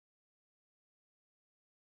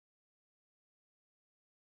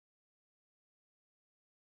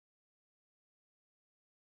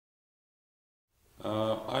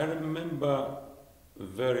I remember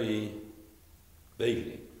very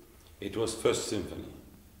vaguely. It was First Symphony.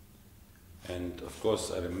 And of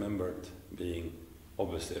course I remembered being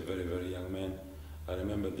obviously a very, very young man. I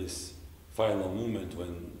remember this final moment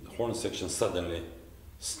when the horn section suddenly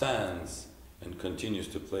stands and continues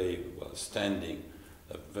to play while standing.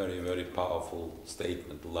 A very, very powerful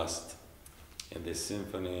statement, lust, in this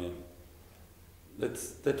symphony.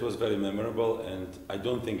 That was very memorable, and I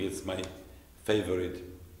don't think it's my favorite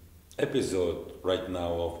episode right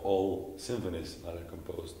now of all symphonies Mahler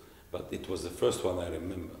composed, but it was the first one I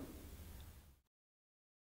remember.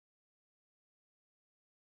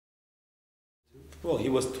 Well, he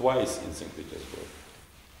was twice in St. Petersburg,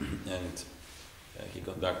 and he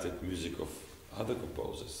conducted music of other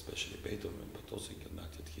composers, especially Beethoven, but also he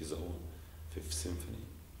conducted his own Fifth Symphony.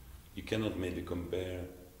 You cannot maybe compare.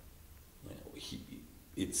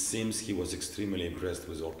 It seems he was extremely impressed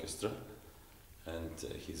with orchestra, and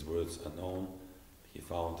his words are known. He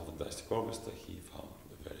found a fantastic orchestra, he found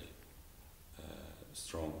a very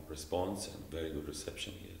strong response and very good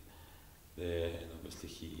reception here. There, and obviously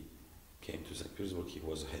he came to St. Petersburg, he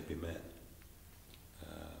was a happy man.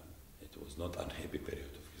 It was not an unhappy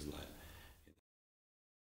period of his life.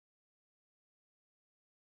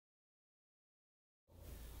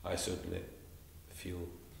 I certainly feel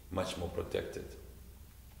much more protected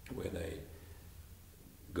when I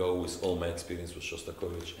go with all my experience with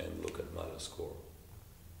Shostakovich and look at Mahler's score.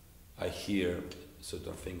 I hear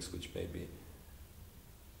certain things which maybe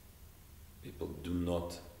people do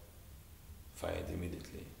not find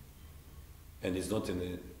immediately. And it's not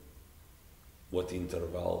in what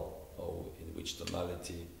interval or in which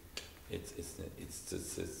tonality, it's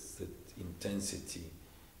the intensity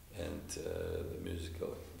and the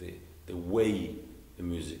musical, the way the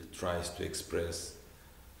music tries to express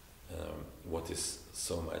what is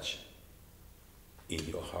so much in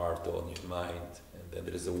your heart or in your mind, and then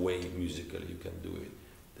there is a way musically you can do it,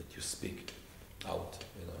 that you speak out,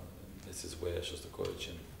 you know. And this is where Shostakovich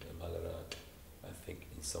and Mahler are, I think,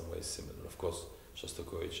 in some ways similar. Of course,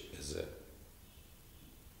 Shostakovich is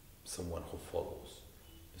someone who follows,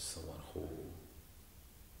 is someone who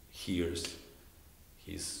hears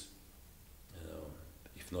his,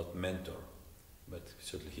 if not mentor, but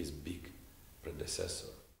certainly his big predecessor.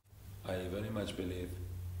 I very much believe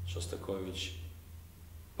Shostakovich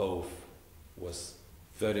both was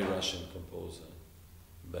very Russian composer,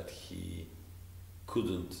 but he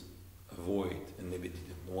couldn't avoid, and maybe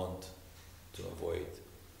didn't want to avoid,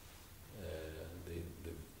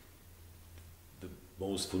 the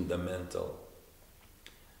most fundamental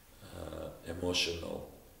emotional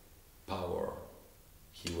power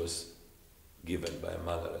he was given by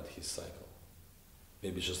Mahler and his cycle.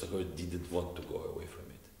 Maybe Shostakovich didn't want to go away from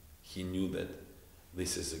it. He knew that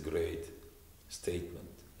this is a great statement,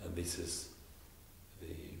 and this is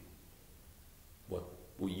what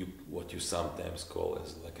you sometimes call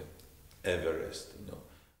as like an Everest, you know.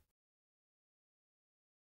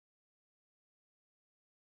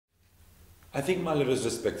 I think Mahler is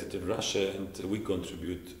respected in Russia, and we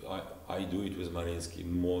contribute. I do it with Mariinsky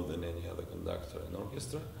more than any other conductor and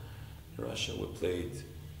orchestra. In Russia, we played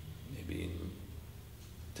maybe in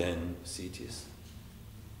 10 cities.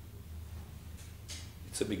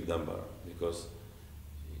 It's a big number, because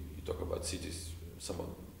you talk about cities, some of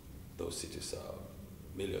those cities are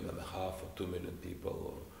 1.5 million or 2 million people,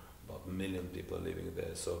 or about 1 million people living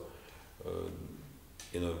there. So,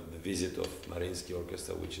 you know, the visit of Mariinsky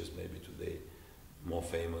Orchestra, which is maybe today more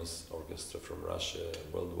famous orchestra from Russia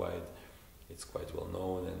worldwide, it's quite well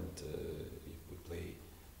known, and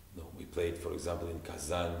we played, for example, in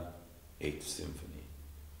Kazan, 8th Symphony,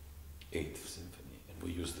 and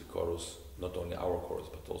we used the chorus, not only our chorus,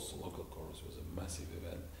 but also local chorus. It was a massive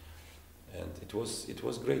event, and it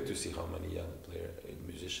was great to see how many young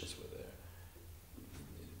musicians were there.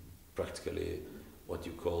 Practically what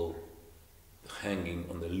you call hanging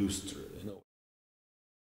on the lustre, you know.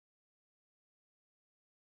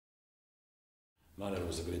 Mahler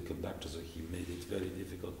was a great conductor, so he made it very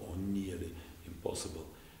difficult, or nearly impossible,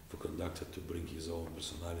 for a conductor to bring his own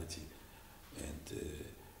personality and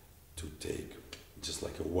to take just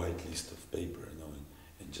like a white list of paper, you know,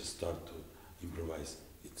 and just start to improvise.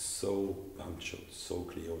 It's so punctual, so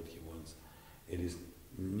clear what he wants. It is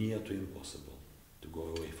near to impossible to go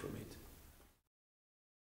away from it.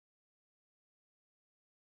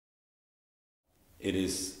 It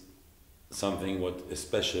is something what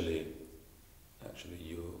especially, actually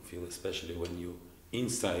you feel especially when you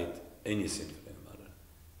inside any symphony,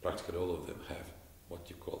 practically all of them have what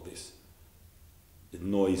you call this, the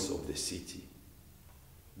noise of the city,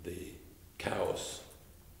 the chaos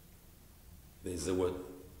there's the word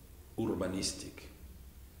urbanistic.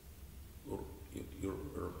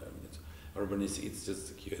 Urbanistic, it's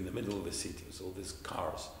just like you're in the middle of the city with all these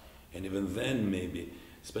cars. And even then, maybe,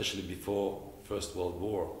 especially before First World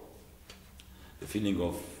War, the feeling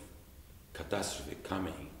of catastrophe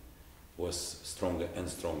coming was stronger and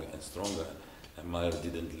stronger and stronger. And Mahler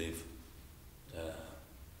didn't live.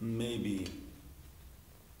 Maybe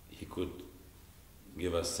he could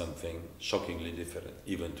give us something shockingly different,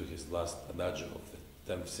 even to his last adagio of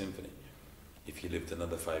the 10th Symphony, if he lived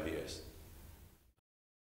another 5 years.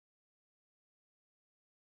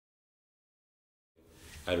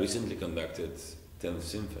 I recently conducted 10th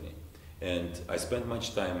Symphony, and I spent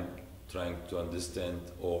much time trying to understand,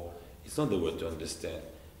 or it's not the word to understand,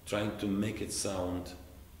 trying to make it sound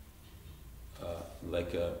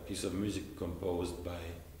like a piece of music composed by,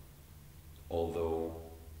 although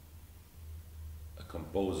a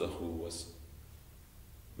composer who was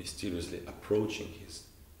mysteriously approaching his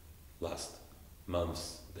last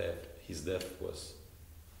month's death. His death was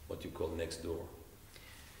what you call next door.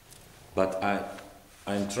 But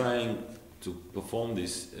I'm trying to perform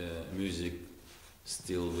this music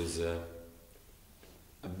still with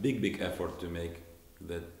a big effort to make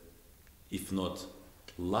that, if not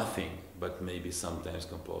laughing, but maybe sometimes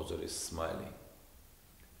composer is smiling,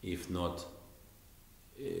 if not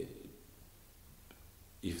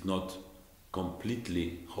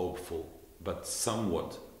completely hopeful, but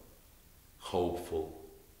somewhat hopeful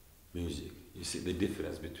music. You see the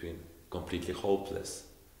difference between completely hopeless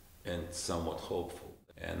and somewhat hopeful.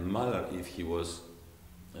 And Mahler, if he was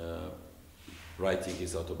writing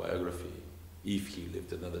his autobiography, if he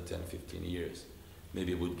lived another 10, 15 years,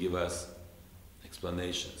 maybe would give us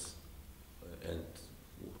explanations and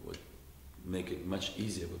would make it much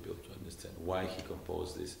easier for people to understand why he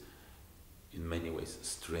composed this, in many ways,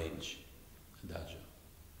 strange adagio.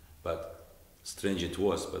 But strange it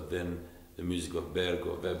was, but then the music of Berg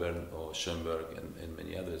or Webern or Schoenberg and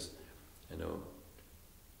many others,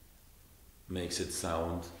 makes it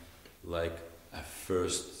sound like a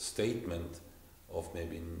first statement of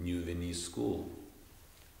maybe New Viennese school,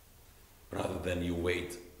 rather than you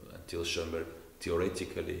wait until Schoenberg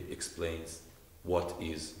theoretically explains what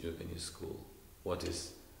is New Viennese school, what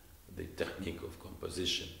is the technique of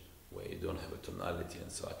composition, where you don't have a tonality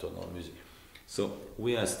and so atonal music. So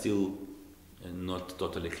we are still not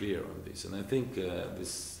totally clear on this, and I think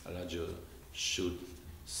this adagio should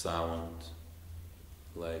sound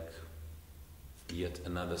like yet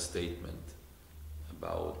another statement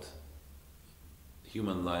about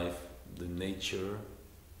human life, the nature,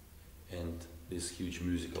 and this huge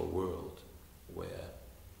musical world where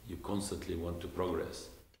you constantly want to progress.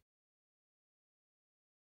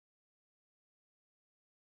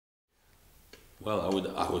 Well,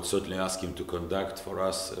 I would certainly ask him to conduct for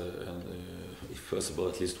us, and if possible,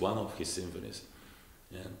 at least one of his symphonies.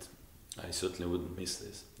 And I certainly wouldn't miss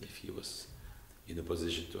this if he was in a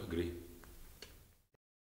position to agree.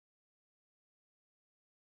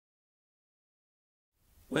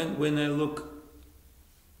 When I look,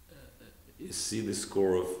 see the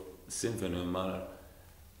score of Symphony of Mahler,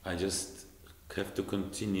 I just have to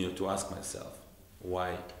continue to ask myself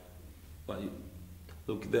why.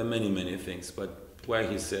 Look, there are many things, but why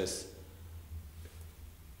he says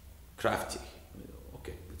crafty.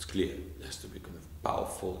 Okay, it's clear. It has to be kind of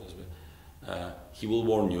powerful. He will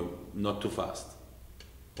warn you not too fast,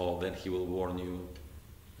 or then he will warn you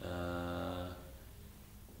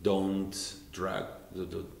don't drag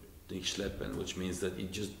the schleppen, which means that you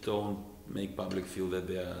just don't make public feel that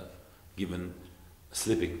they are given a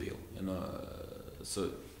sleeping pill. So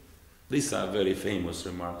these are very famous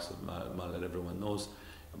remarks of Mahler. Everyone knows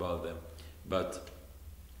about them. But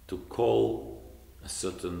to call a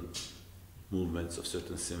certain movements of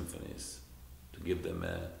certain symphonies, to give them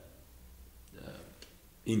a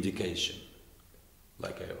indication,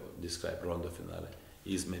 like I described Rondo Finale,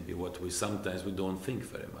 is maybe what we don't think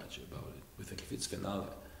very much about it. We think if it's finale.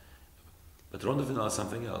 But Rondo Finale is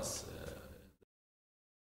something else.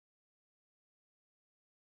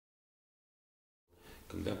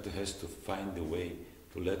 Conductor has to find a way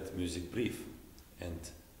to let music breathe and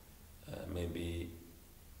maybe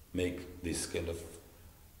make this kind of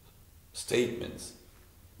statements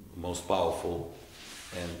most powerful,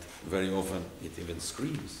 and very often it even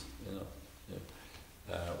screams.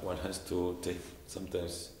 One has to take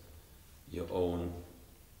sometimes your own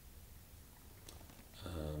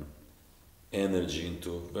energy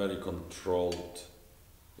into very controlled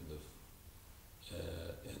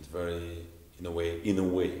and very, in a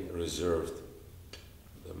way, reserved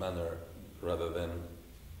the manner, rather than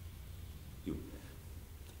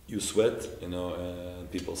you sweat,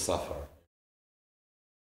 and people suffer.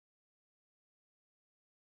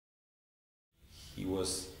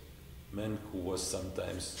 was a man who was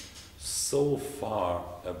sometimes so far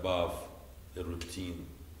above the routine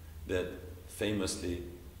that famously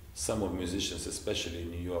some of musicians, especially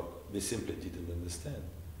in New York, they simply didn't understand.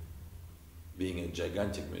 Being a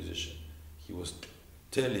gigantic musician, he was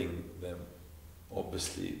telling them,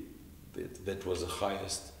 obviously, that that was the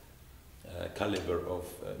highest caliber of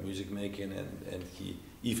music making, and he,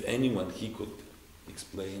 if anyone, he could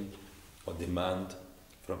explain or demand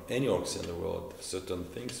from any orchestra in the world certain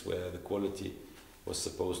things where the quality was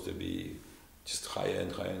supposed to be just higher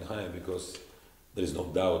and higher and higher, because there is no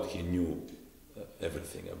doubt he knew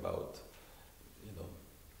everything about, you know,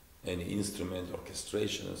 any instrument,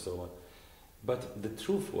 orchestration and so on. But the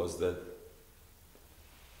truth was that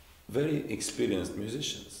very experienced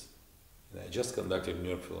musicians, and I just conducted New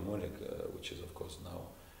York Philharmonic, which is of course now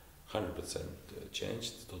 100%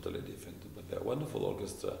 changed, totally different, but they're a wonderful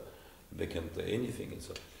orchestra, they can play anything and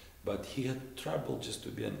so on. But he had trouble just to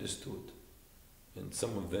be understood, and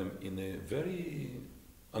some of them in a very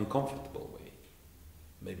uncomfortable way,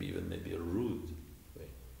 maybe a rude way.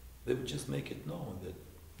 They would just make it known that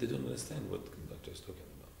they don't understand what the conductor is talking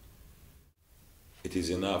about. It is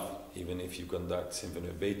enough, even if you conduct Symphony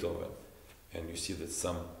of Beethoven and you see that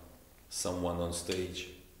someone on stage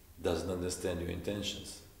doesn't understand your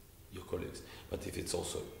intentions, your colleagues, but if it's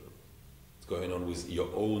also going on with your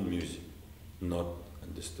own music, not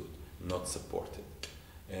understood, not supported,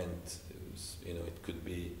 and you know, it could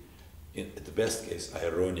be, in the best case,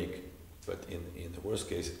 ironic, but in the worst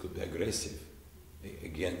case, it could be aggressive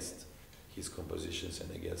against his compositions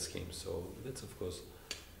and against him. So that's of course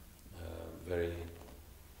very,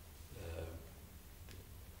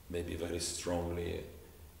 maybe very strongly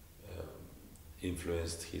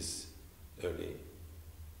influenced his early